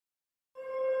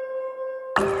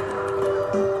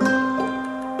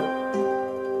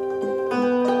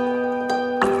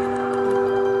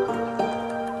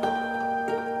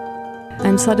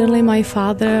And suddenly my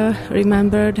father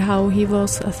remembered how he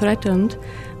was threatened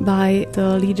by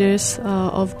the leaders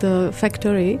of the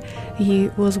factory he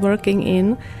was working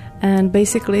in. And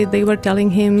basically they were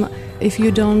telling him, if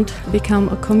you don't become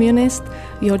a communist,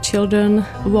 your children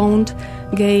won't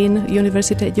gain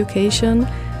university education.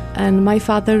 And my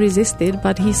father resisted,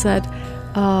 but he said,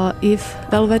 if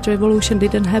Velvet Revolution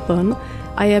didn't happen,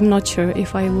 I am not sure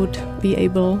if I would be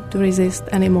able to resist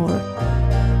anymore.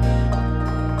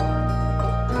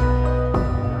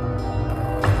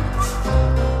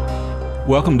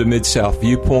 Welcome to Mid-South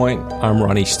Viewpoint. I'm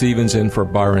Ronnie Stevens in for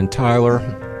Byron Tyler.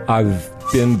 I've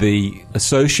been the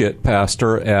associate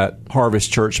pastor at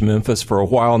Harvest Church Memphis for a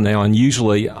while now, and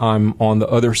usually I'm on the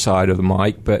other side of the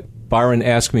mic, but Byron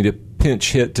asked me to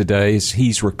pinch hit today as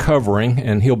he's recovering,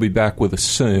 and he'll be back with us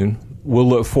soon. We'll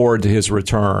look forward to his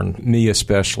return, me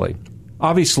especially.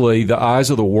 Obviously, the eyes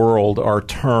of the world are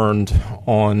turned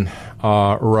on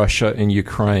Russia and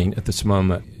Ukraine at this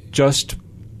moment. Just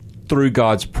through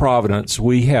God's providence,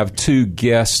 we have two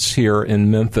guests here in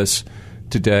Memphis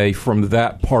today from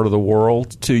that part of the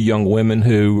world, two young women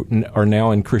who are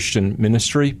now in Christian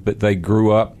ministry, but they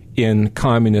grew up in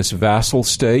communist vassal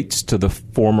states to the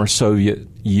former Soviet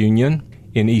Union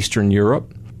in Eastern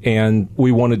Europe. And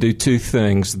we want to do two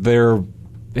things. They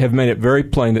have made it very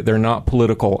plain that they're not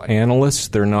political analysts.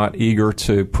 They're not eager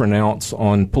to pronounce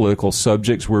on political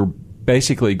subjects. We're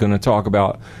basically going to talk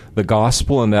about the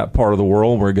gospel in that part of the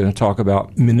world. We're going to talk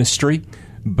about ministry.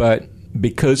 But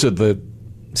because of the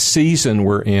season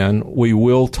we're in, we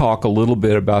will talk a little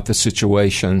bit about the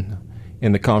situation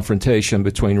in the confrontation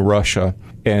between Russia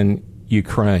and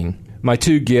Ukraine. My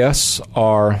two guests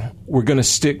we're going to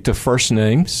stick to first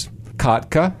names,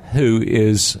 Katka, who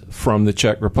is from the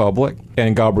Czech Republic,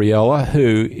 and Gabriela,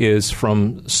 who is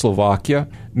from Slovakia.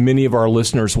 Many of our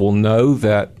listeners will know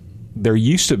that there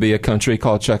used to be a country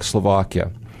called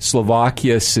Czechoslovakia.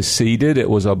 Slovakia seceded. It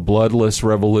was a bloodless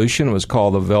revolution. It was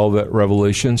called the Velvet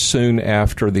Revolution soon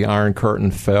after the Iron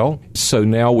Curtain fell. So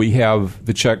now we have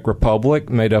the Czech Republic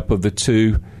made up of the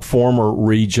two former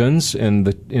regions in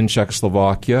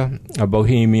Czechoslovakia,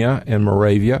 Bohemia and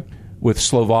Moravia, with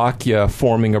Slovakia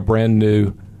forming a brand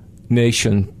new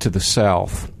nation to the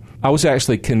south. I was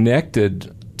actually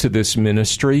connected to this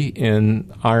ministry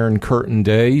in Iron Curtain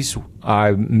days.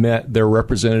 I met their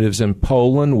representatives in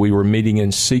Poland. We were meeting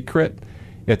in secret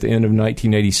at the end of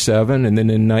 1987, and then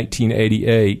in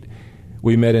 1988,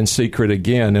 we met in secret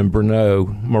again in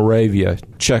Brno, Moravia,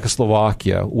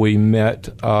 Czechoslovakia. We met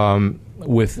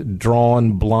with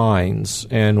drawn blinds,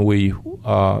 and we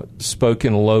spoke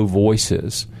in low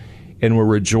voices, and we're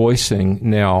rejoicing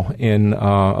now in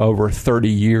over 30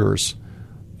 years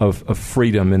of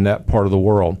freedom in that part of the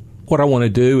world. What I want to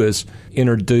do is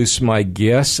introduce my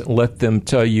guests, let them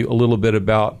tell you a little bit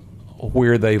about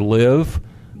where they live,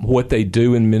 what they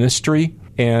do in ministry,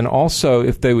 and also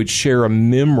if they would share a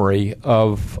memory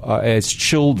of, as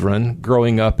children,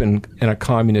 growing up in a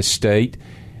communist state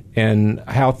and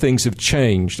how things have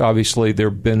changed. Obviously, there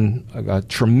have been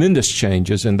tremendous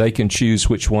changes, and they can choose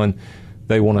which one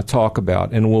they want to talk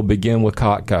about. And we'll begin with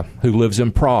Katka, who lives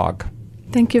in Prague.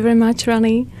 Thank you very much,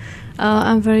 Ronnie.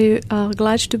 I'm very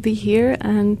glad to be here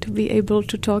and to be able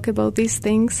to talk about these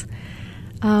things.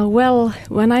 Well,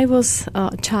 when I was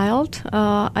a child,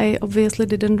 I obviously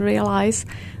didn't realize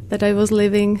that I was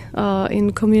living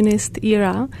in communist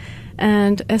era.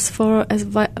 And as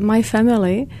my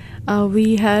family,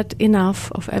 we had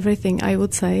enough of everything, I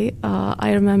would say.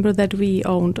 I remember that we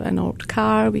owned an old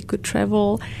car, we could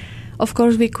travel. Of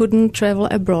course, we couldn't travel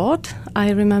abroad.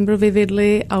 I remember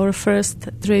vividly our first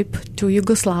trip to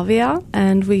Yugoslavia,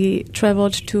 and we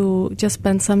traveled to just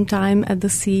spend some time at the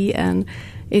sea, and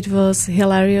it was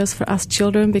hilarious for us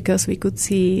children because we could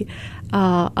see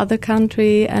other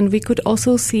country, and we could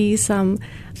also see some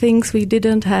things we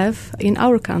didn't have in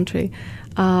our country,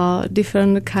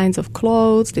 different kinds of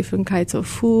clothes, different kinds of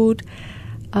food.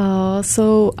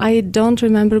 So I don't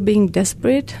remember being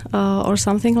desperate or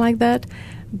something like that.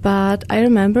 But I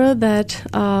remember that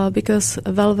because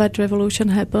Velvet Revolution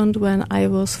happened when I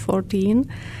was 14,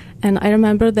 and I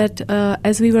remember that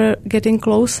as we were getting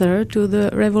closer to the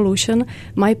revolution,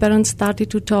 my parents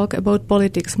started to talk about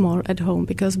politics more at home,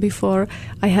 because before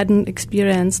I hadn't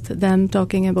experienced them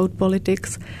talking about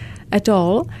politics at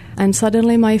all. And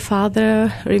suddenly my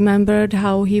father remembered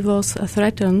how he was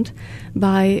threatened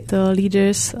by the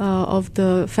leaders of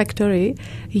the factory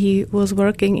he was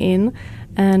working in.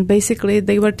 And basically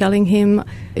they were telling him,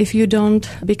 if you don't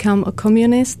become a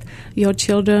communist, your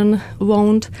children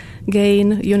won't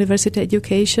gain university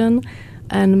education.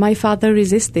 And my father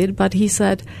resisted, but he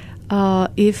said,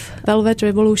 if Velvet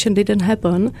Revolution didn't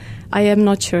happen, I am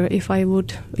not sure if I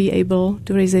would be able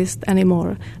to resist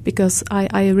anymore, because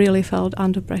I really felt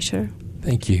under pressure.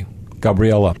 Thank you.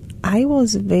 Gabriela. I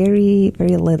was very,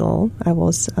 very little.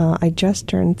 I just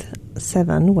turned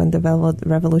 7 when the Velvet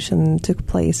Revolution took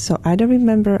place, so I don't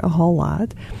remember a whole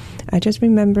lot. I just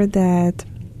remember that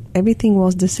everything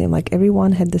was the same, like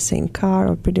everyone had the same car,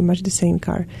 or pretty much the same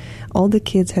car. All the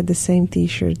kids had the same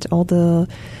T-shirts, all the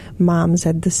moms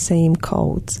had the same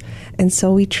coats. And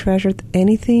so we treasured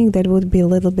anything that would be a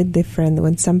little bit different.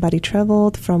 When somebody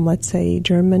traveled from, let's say,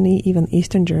 Germany, even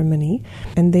Eastern Germany,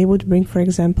 and they would bring, for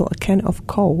example, a can of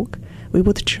Coke, we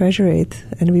would treasure it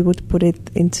and we would put it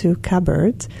into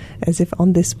cupboards as if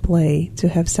on display to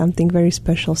have something very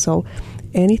special. So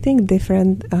anything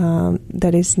different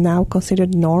that is now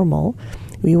considered normal,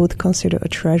 we would consider a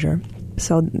treasure.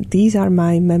 So these are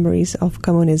my memories of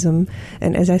communism.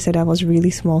 And as I said, I was really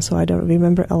small, so I don't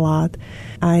remember a lot.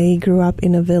 I grew up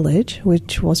in a village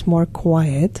which was more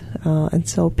quiet, and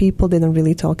so people didn't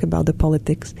really talk about the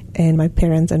politics. And my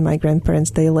parents and my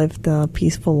grandparents, they lived a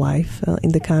peaceful life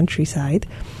in the countryside.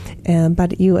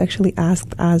 But you actually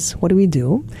asked us, what do we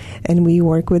do? And we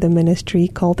work with a ministry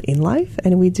called In Life,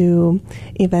 and we do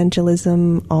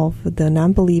evangelism of the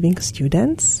non-believing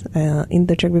students in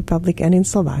the Czech Republic and in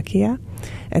Slovakia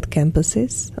at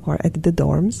campuses or at the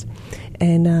dorms.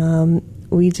 And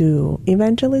we do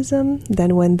evangelism.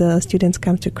 Then when the students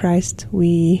come to Christ,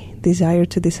 we desire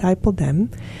to disciple them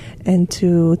and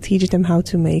to teach them how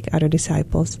to make other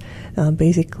disciples.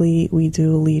 Basically, we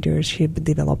do leadership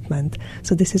development.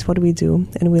 So this is what we do,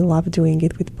 and we love doing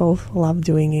it. We both love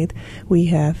doing it. We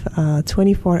have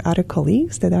 24 other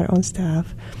colleagues that are on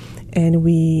staff, and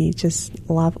we just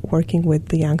love working with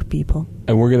the young people.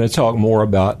 And we're going to talk more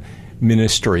about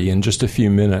ministry in just a few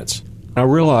minutes. I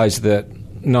realize that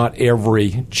not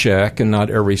every Czech and not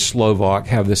every Slovak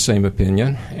have the same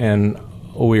opinion, and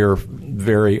we're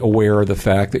very aware of the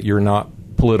fact that you're not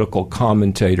political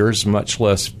commentators, much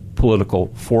less political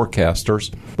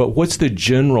forecasters. But what's the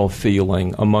general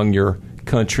feeling among your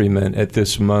countrymen at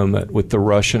this moment with the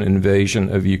Russian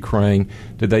invasion of Ukraine?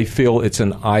 Do they feel it's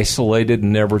an isolated,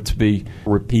 never to be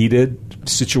repeated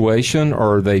situation,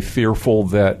 or are they fearful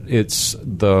that it's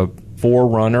the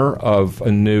forerunner of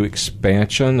a new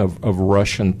expansion of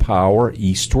Russian power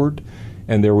eastward,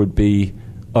 and there would be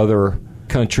other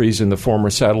countries in the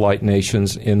former satellite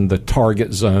nations in the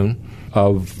target zone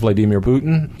of Vladimir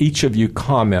Putin? Each of you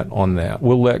comment on that.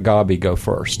 We'll let Gabi go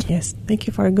first. Yes, thank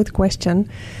you for a good question.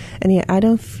 And yeah, I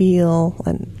don't feel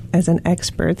as an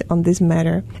expert on this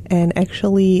matter. And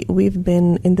actually, we've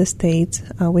been in the States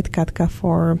with Katka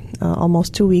for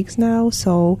almost 2 weeks now.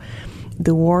 So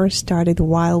the war started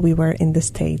while we were in the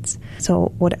States.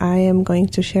 So what I am going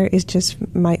to share is just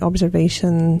my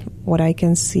observation, what I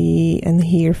can see and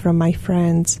hear from my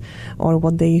friends, or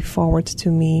what they forward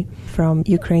to me from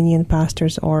Ukrainian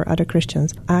pastors or other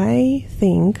Christians. I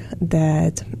think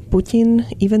that Putin,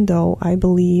 even though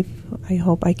I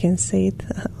hope I can say it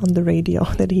on the radio,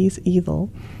 that he's evil,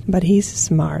 but he's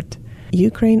smart.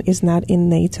 Ukraine is not in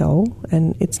NATO,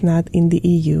 and it's not in the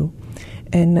EU.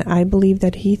 And I believe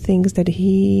that he thinks that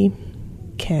he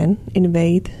can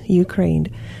invade Ukraine.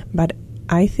 But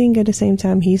I think at the same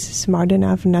time he's smart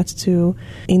enough not to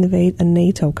invade a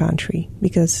NATO country,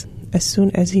 because as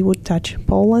soon as he would touch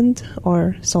Poland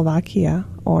or Slovakia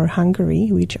or Hungary,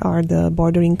 which are the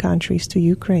bordering countries to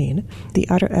Ukraine, the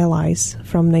other allies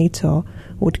from NATO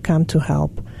would come to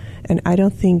help. And I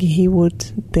don't think he would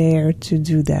dare to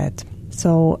do that.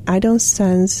 So I don't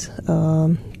sense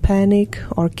panic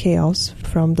or chaos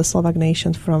from the Slovak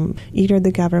nation, from either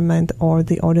the government or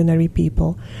the ordinary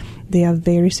people. They are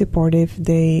very supportive.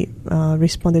 They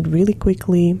responded really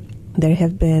quickly. There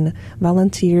have been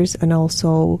volunteers and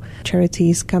also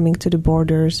charities coming to the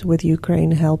borders with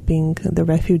Ukraine, helping the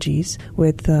refugees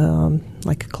with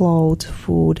like clothes,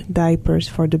 food, diapers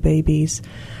for the babies,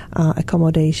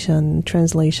 accommodation,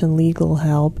 translation, legal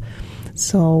help.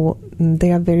 So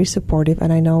they are very supportive,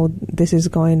 and I know this is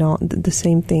going on. The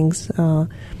same things are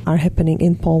happening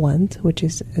in Poland, which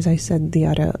is, as I said, the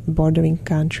other bordering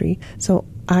country. So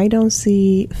I don't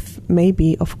see,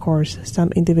 maybe, of course,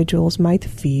 some individuals might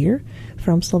fear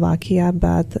from Slovakia,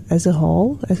 but as a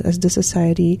whole, as the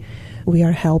society, we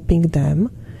are helping them.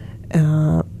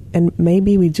 And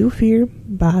maybe we do fear,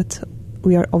 but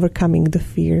we are overcoming the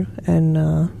fear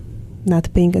and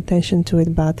not paying attention to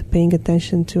it, but paying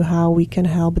attention to how we can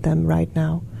help them right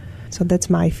now. So that's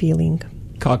my feeling.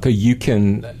 Kaka, you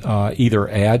can either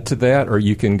add to that, or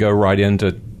you can go right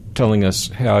into telling us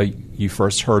how you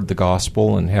first heard the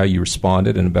gospel and how you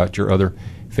responded, and about your other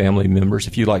family members.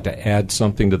 If you'd like to add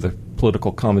something to the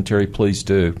political commentary, please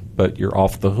do. But you're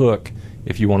off the hook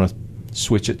if you want to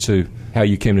switch it to how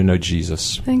you came to know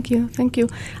Jesus. Thank you.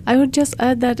 I would just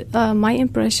add that my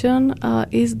impression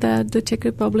is that the Czech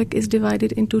Republic is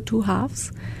divided into two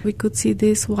halves. We could see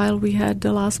this while we had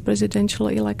the last presidential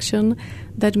election,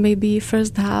 that maybe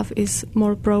first half is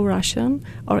more pro-Russian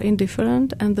or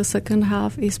indifferent, and the second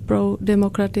half is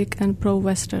pro-democratic and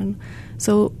pro-Western.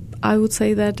 So I would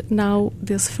say that now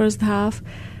this first half,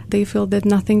 they feel that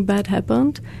nothing bad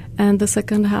happened, and the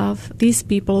second half, these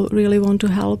people really want to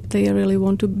help. They really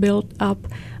want to build up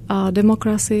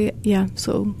democracy. Yeah,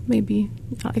 so maybe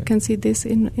I can see this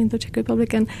in the Czech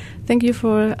Republic. And thank you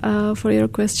for your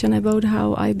question about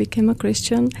how I became a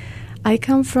Christian. I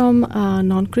come from a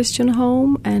non-Christian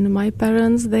home, and my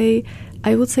parents,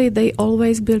 I would say they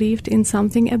always believed in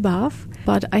something above.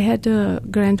 But I had a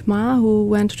grandma who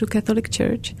went to Catholic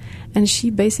Church, and she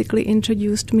basically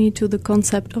introduced me to the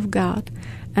concept of God.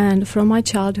 And from my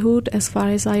childhood, as far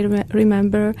as I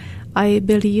remember, I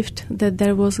believed that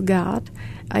there was God.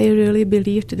 I really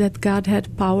believed that God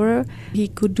had power. He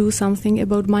could do something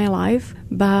about my life.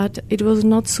 But it was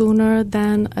not sooner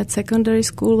than at secondary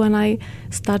school when I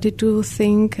started to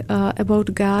think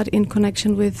about God in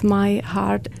connection with my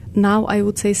heart. Now I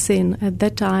would say sin. At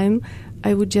that time,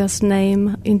 I would just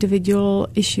name individual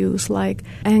issues like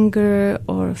anger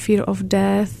or fear of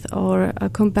death or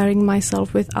comparing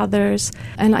myself with others.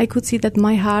 And I could see that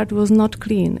my heart was not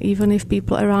clean, even if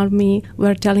people around me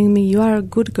were telling me, you are a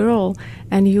good girl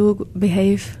and you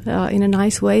behave in a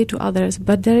nice way to others.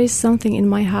 But there is something in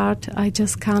my heart I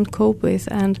just can't cope with.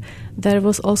 And there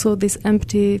was also this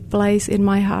empty place in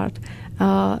my heart.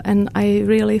 And I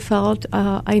really felt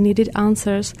I needed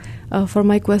answers for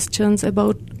my questions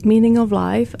about meaning of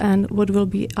life and what will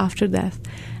be after death.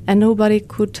 And nobody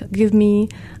could give me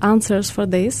answers for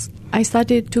this. I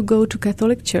started to go to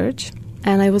Catholic Church,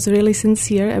 and I was really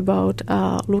sincere about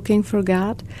looking for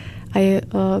God. I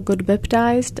got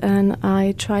baptized, and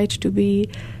I tried to be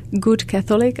good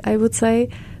Catholic, I would say.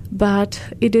 But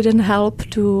it didn't help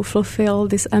to fulfill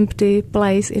this empty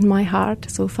place in my heart.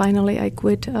 So finally I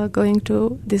quit going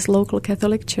to this local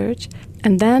Catholic church.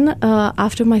 And then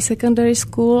after my secondary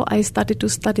school, I started to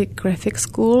study graphic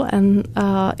school. And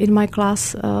in my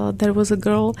class, there was a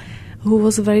girl who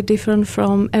was very different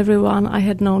from everyone I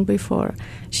had known before.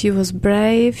 She was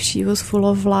brave, she was full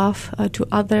of love to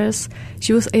others,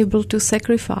 she was able to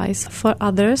sacrifice for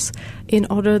others in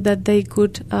order that they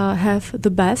could have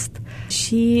the best.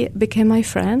 She became my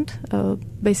friend,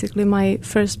 basically my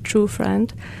first true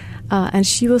friend, and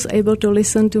she was able to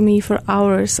listen to me for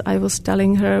hours. I was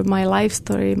telling her my life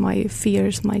story, my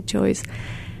fears, my joys.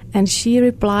 And she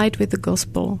replied with the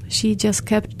gospel. She just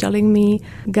kept telling me,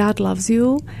 God loves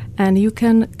you and you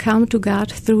can come to God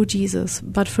through Jesus.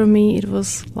 But for me, it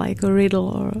was like a riddle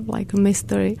or like a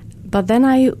mystery. But then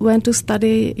I went to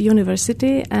study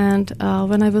university, and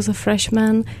when I was a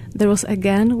freshman, there was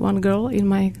again one girl in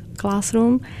my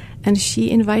classroom, and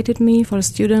she invited me for a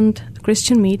student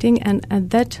Christian meeting, and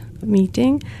at that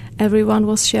meeting, everyone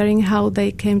was sharing how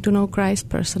they came to know Christ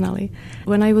personally.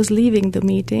 When I was leaving the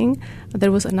meeting,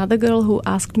 there was another girl who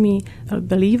asked me, "A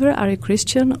believer? Are you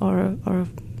Christian or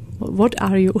what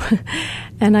are you?"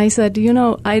 And I said,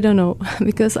 I don't know,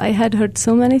 because I had heard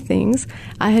so many things.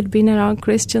 I had been around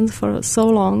Christians for so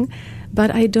long, but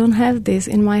I don't have this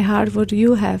in my heart what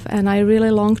you have, and I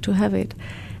really long to have it.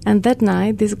 And that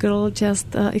night, this girl just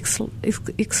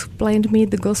explained me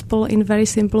the gospel in a very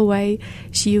simple way.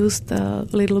 She used a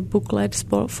little booklet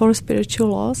for spiritual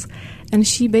laws, and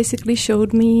she basically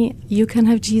showed me, you can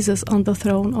have Jesus on the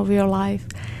throne of your life.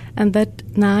 And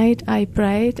that night, I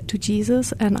prayed to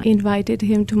Jesus, and I invited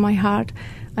him to my heart.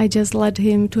 I just let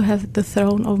him to have the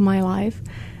throne of my life.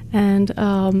 And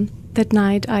that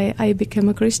night, I became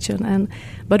a Christian.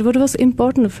 But what was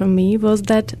important for me was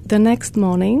that the next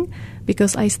morning,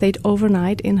 because I stayed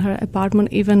overnight in her apartment,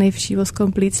 even if she was a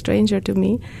complete stranger to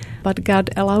me, but God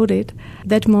allowed it.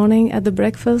 That morning at the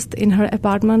breakfast in her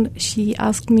apartment, she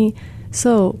asked me,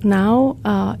 "So now,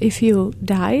 if you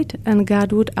died and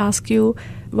God would ask you,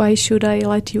 why should I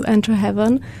let you enter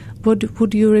heaven, what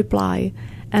would you reply?"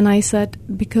 And I said,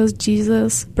 because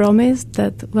Jesus promised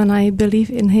that when I believe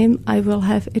in him, I will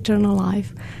have eternal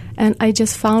life. And I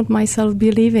just found myself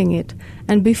believing it.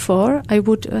 And before, I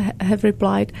would have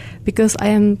replied, because I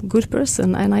am a good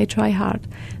person and I try hard.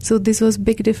 So this was a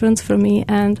big difference for me.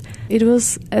 And it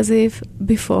was as if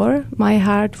before, my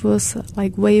heart was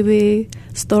like wavy,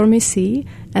 stormy sea.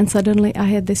 And suddenly I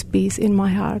had this peace in my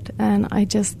heart. And I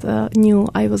just knew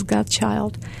I was God's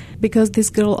child. Because this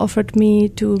girl offered me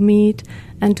to meet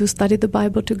and to study the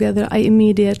Bible together, I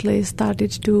immediately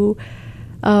started to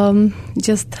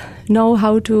just know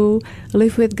how to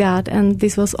live with God. And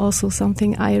this was also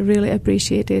something I really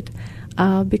appreciated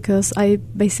because I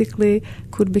basically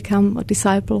could become a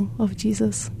disciple of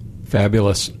Jesus.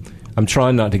 Fabulous. I'm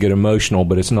trying not to get emotional,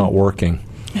 but it's not working.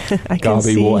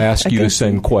 Gabi will ask you the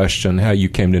same question, how you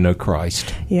came to know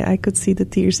Christ. Yeah, I could see the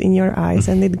tears in your eyes,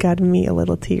 and it got me a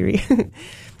little teary.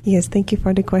 Yes, thank you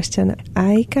for the question.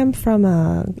 I come from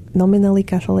a nominally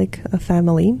Catholic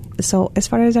family. So as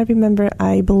far as I remember,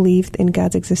 I believed in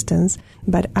God's existence,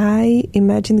 but I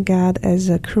imagined God as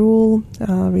a cruel,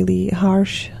 really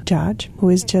harsh judge who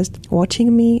is just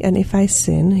watching me, and if I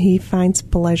sin, he finds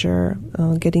pleasure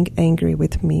getting angry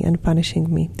with me and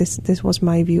punishing me. This was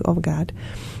my view of God.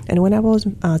 And when I was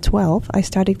 12, I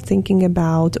started thinking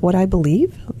about what I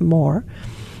believe more.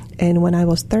 And when I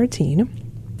was 13,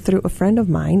 through a friend of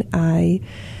mine, I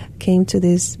came to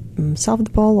this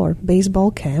softball or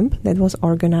baseball camp that was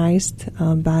organized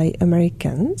by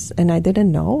Americans, and I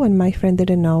didn't know, and my friend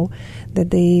didn't know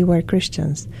that they were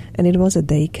Christians. And it was a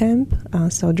day camp,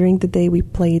 so during the day we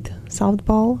played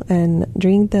softball, and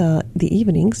during the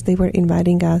evenings they were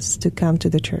inviting us to come to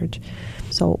the church.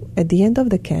 So at the end of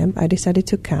the camp, I decided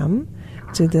to come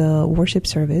to the worship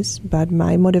service, but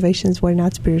my motivations were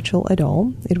not spiritual at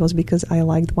all. It was because I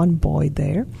liked one boy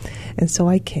there, and so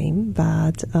I came.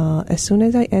 But as soon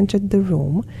as I entered the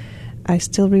room, I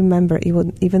still remember,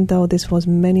 even though this was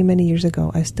many, many years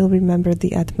ago, I still remember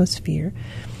the atmosphere.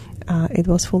 It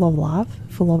was full of love,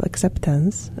 full of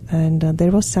acceptance, and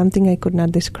there was something I could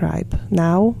not describe.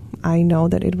 Now I know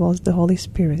that it was the Holy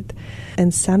Spirit.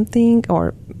 And something,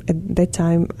 or at that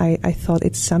time I thought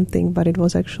it's something, but it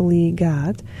was actually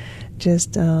God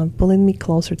just pulling me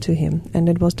closer to Him. And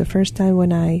it was the first time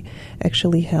when I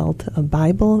actually held a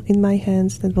Bible in my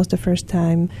hands. That was the first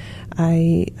time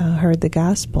I heard the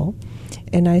gospel.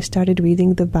 And I started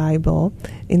reading the Bible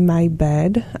in my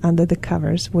bed under the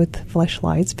covers with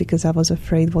flashlights because I was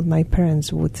afraid what my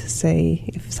parents would say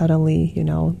if suddenly,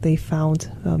 they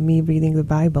found me reading the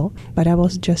Bible. But I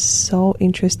was just so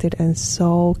interested and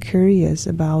so curious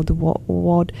about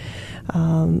what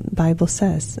Bible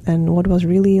says. And what was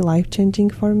really life-changing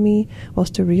for me was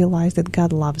to realize that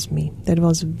God loves me. That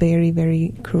was very,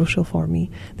 very crucial for me,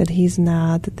 that He's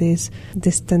not this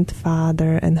distant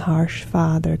Father and harsh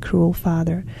Father, cruel Father,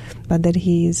 but that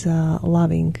He is a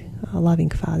loving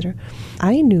Father.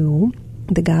 I knew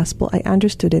the gospel. I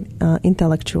understood it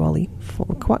intellectually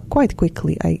quite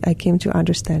quickly. I came to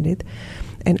understand it,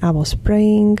 and I was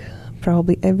praying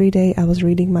probably every day. I was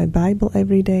reading my Bible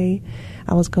every day.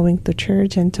 I was going to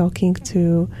church and talking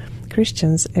to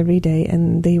Christians every day,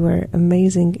 and they were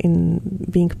amazing in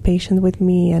being patient with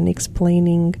me and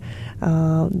explaining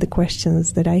the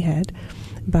questions that I had.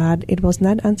 But it was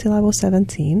not until I was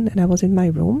 17 and I was in my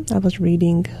room, I was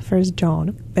reading 1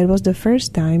 John. It was the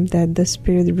first time that the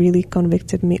Spirit really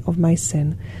convicted me of my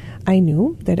sin. I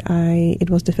knew that it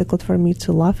was difficult for me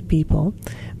to love people,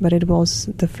 but it was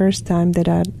the first time that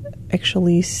I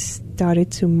actually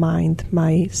started to mind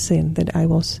my sin, that I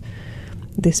was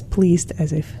displeased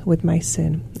as if with my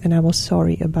sin, and I was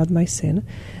sorry about my sin.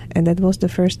 And that was the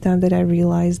first time that I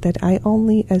realized that I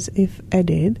only as if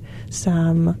added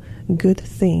some good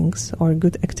things or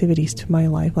good activities to my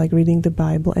life, like reading the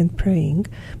Bible and praying,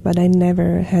 but I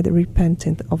never had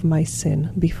repented of my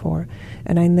sin before,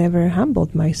 and I never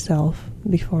humbled myself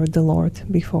before the Lord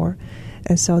before.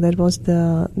 And so that was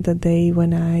the day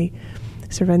when I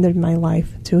surrendered my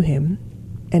life to Him.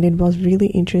 And it was really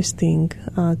interesting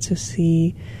to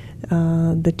see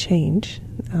the change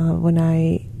when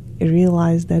I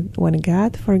realized that when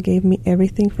God forgave me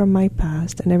everything from my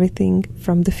past and everything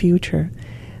from the future,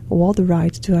 what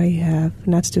right do I have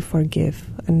not to forgive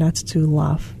and not to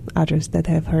love others that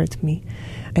have hurt me?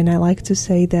 And I like to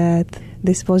say that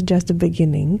this was just the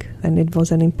beginning, and it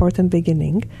was an important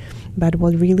beginning, but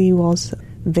what really was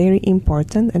very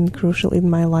important and crucial in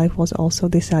my life was also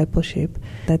discipleship.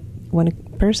 That when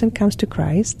a person comes to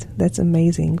Christ, that's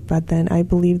amazing, but then I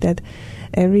believe that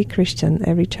every Christian,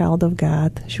 every child of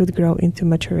God should grow into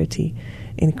maturity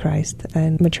in Christ,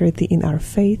 and maturity in our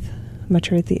faith,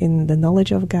 maturity in the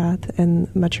knowledge of God,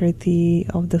 and maturity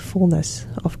of the fullness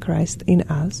of Christ in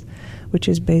us, which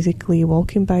is basically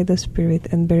walking by the Spirit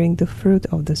and bearing the fruit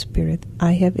of the Spirit.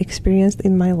 I have experienced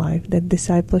in my life that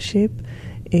discipleship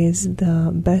is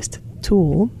the best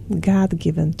tool,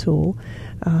 God-given tool,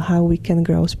 how we can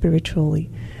grow spiritually.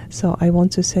 So I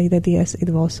want to say that yes, it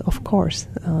was, of course,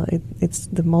 it's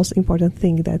the most important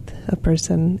thing that a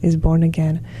person is born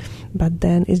again. But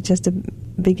then it's just the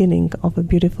beginning of a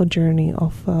beautiful journey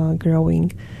of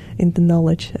growing in the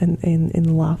knowledge and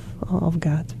in love of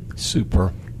God.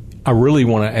 Super. I really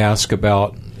want to ask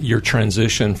about your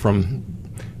transition from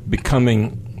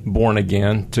becoming born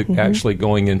again to actually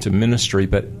going into ministry,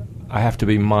 but I have to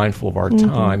be mindful of our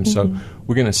time, so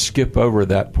we're going to skip over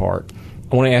that part.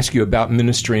 I want to ask you about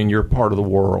ministry in your part of the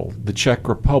world. The Czech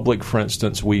Republic, for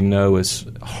instance, we know is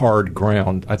hard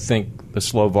ground. I think the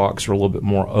Slovaks are a little bit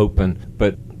more open.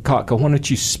 But Katka, why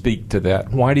don't you speak to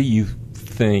that? Why do you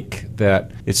think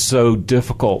that it's so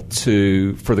difficult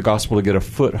for the gospel to get a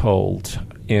foothold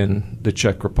in the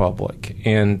Czech Republic?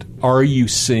 And are you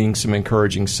seeing some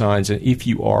encouraging signs? And if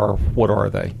you are, what are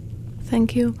they?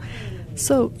 Thank you.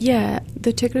 So,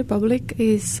 the Czech Republic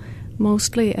is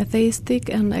mostly atheistic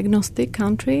and agnostic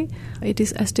country. It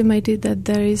is estimated that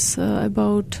there is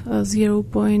about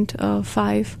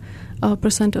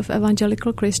 0.5% of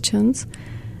evangelical Christians.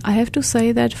 I have to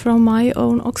say that from my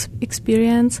own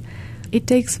experience, it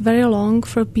takes very long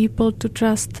for people to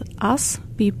trust us,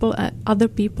 other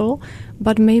people,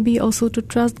 but maybe also to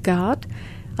trust God.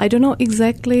 I don't know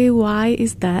exactly why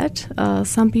is that.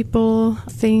 Some people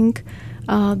think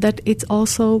that it's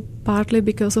also partly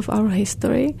because of our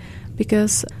history,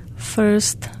 because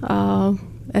first,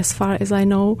 as far as I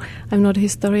know, I'm not a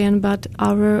historian, but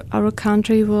our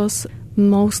country was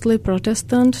mostly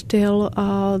Protestant till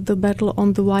the battle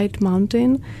on the White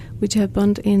Mountain, which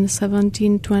happened in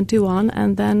 1721,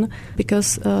 and then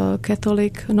because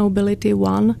Catholic nobility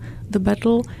won the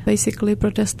battle, basically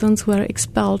Protestants were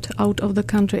expelled out of the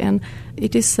country. And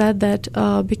it is said that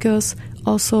because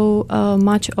also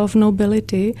much of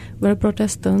nobility were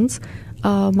Protestants,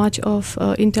 much of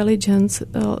intelligence,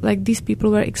 like these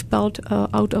people were expelled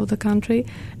out of the country,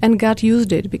 and God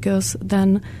used it because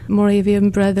then Moravian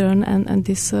Brethren and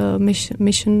this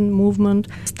mission movement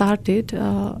started,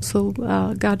 so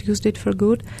God used it for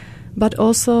good. But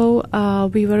also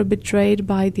we were betrayed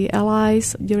by the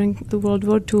Allies during the World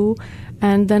War II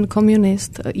and then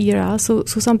communist era, so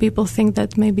some people think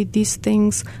that maybe these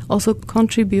things also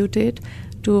contributed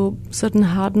to certain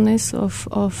hardness of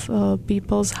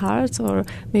people's hearts, or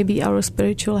maybe our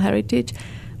spiritual heritage.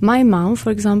 My mom,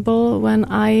 for example, when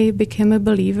I became a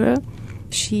believer,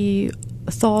 she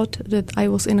thought that I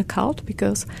was in a cult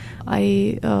because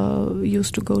I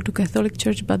used to go to Catholic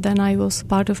church, but then I was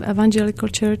part of evangelical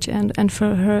church, and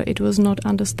for her it was not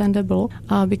understandable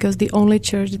because the only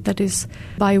church that is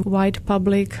by wide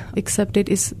public accepted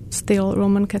is still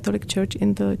Roman Catholic Church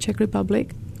in the Czech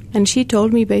Republic. And she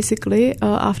told me basically,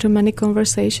 after many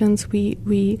conversations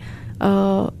we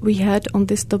had on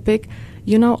this topic,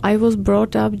 I was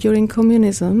brought up during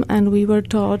communism and we were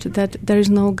taught that there is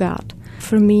no God.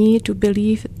 For me to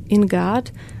believe in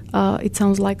God, it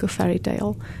sounds like a fairy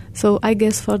tale. So I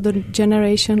guess for the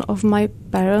generation of my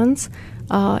parents,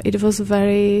 it was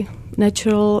very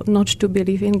natural not to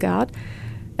believe in God.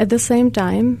 At the same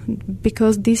time,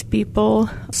 because these people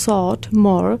sought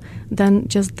more than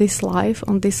just this life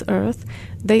on this earth,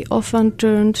 they often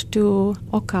turned to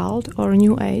occult or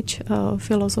New Age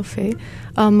philosophy.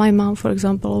 My mom, for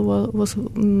example, was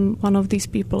one of these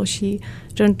people. She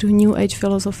turned to New Age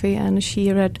philosophy and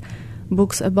she read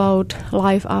books about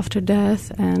life after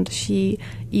death, and she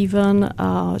even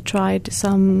tried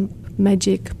some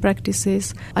magic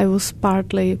practices. I was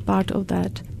partly part of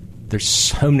that. There's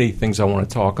so many things I want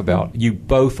to talk about. You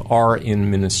both are in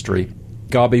ministry.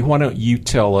 Gabi, why don't you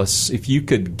tell us, if you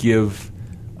could give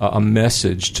a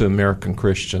message to American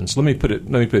Christians. Let me put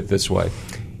it this way.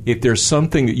 If there's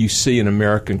something that you see in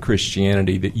American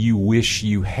Christianity that you wish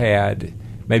you had,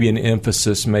 maybe an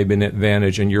emphasis, maybe an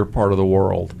advantage in your part of the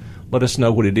world, let us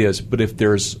know what it is. But if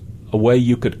there's a way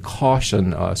you could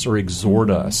caution us or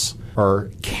exhort us or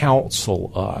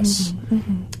counsel us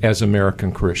as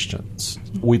American Christians,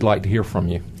 we'd like to hear from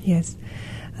you. Yes,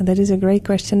 that is a great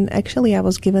question. Actually, I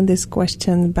was given this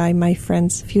question by my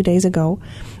friends a few days ago,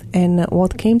 and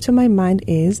what came to my mind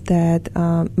is that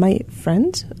my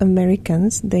friends,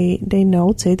 Americans, they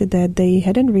noted that they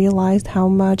hadn't realized how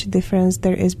much difference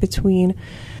there is between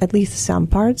at least some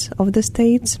parts of the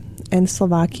states and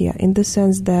Slovakia, in the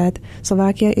sense that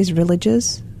Slovakia is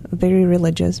religious, very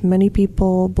religious. Many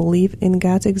people believe in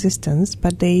God's existence,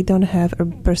 but they don't have a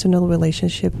personal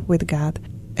relationship with God.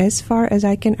 As far as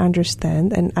I can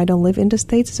understand, and I don't live in the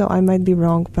States, so I might be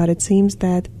wrong, but it seems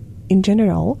that in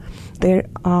general, there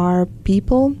are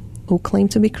people who claim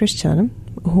to be Christian,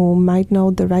 who might know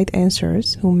the right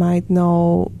answers, who might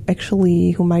know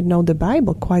the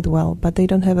Bible quite well, but they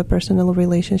don't have a personal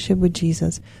relationship with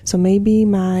Jesus. So maybe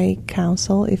my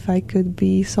counsel, if I could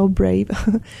be so brave,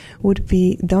 would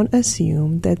be, don't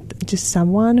assume that just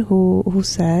someone who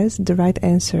says the right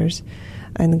answers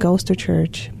and goes to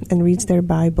church and reads their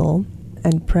Bible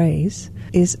and prays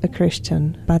is a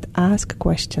Christian, but ask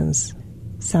questions.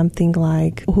 something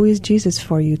like, who is Jesus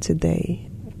for you today?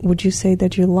 Would you say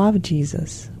that you love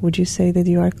Jesus? Would you say that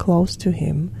you are close to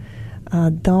him?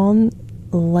 Don't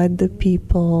let the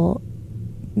people,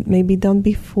 maybe don't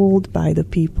be fooled by the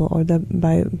people or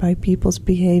by people's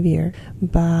behavior,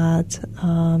 but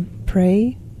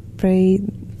pray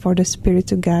for the Spirit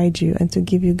to guide you and to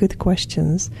give you good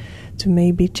questions to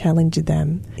maybe challenge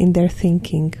them in their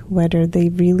thinking, whether they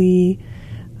really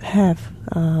have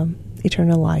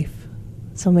eternal life.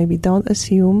 So maybe don't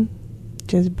assume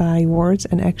just by words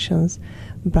and actions,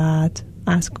 but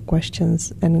ask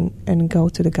questions and go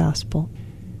to the gospel.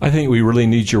 I think we really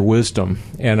need your wisdom,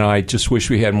 and I just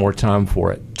wish we had more time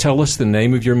for it. Tell us the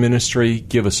name of your ministry,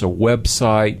 give us a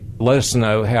website, let us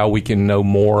know how we can know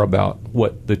more about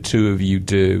what the two of you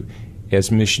do as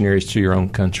missionaries to your own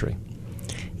country.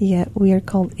 Yeah, we are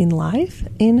called In-Life,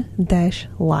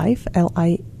 in-life,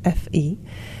 L-I-F-E,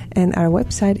 and our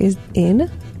website is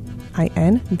in-life.org,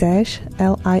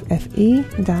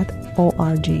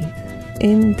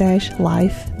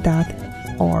 in-life.org.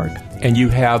 And you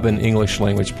have an English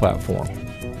language platform.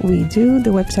 We do. The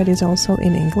website is also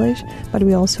in English, but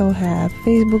we also have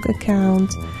Facebook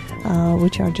accounts,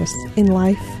 which are just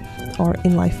In-Life or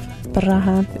In-Life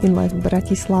Praha, In-Life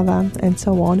Bratislava, and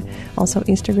so on. Also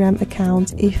Instagram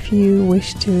accounts. If you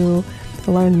wish to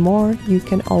learn more, you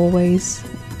can always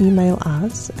email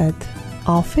us at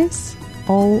office,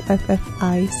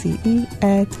 O-F-F-I-C-E,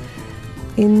 at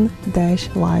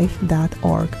in-life.org.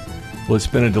 Well, it's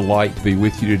been a delight to be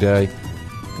with you today.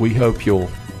 We hope you'll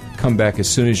come back as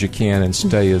soon as you can and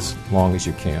stay as long as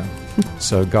you can.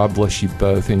 So God bless you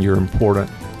both in your important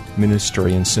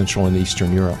ministry in Central and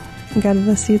Eastern Europe. God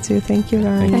bless you too. Thank you,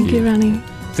 Ronnie. Thank you, Ronnie.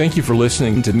 Thank you for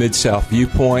listening to Mid-South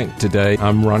Viewpoint today.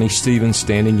 I'm Ronnie Stevens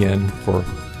standing in for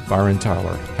Byron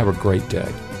Tyler. Have a great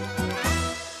day.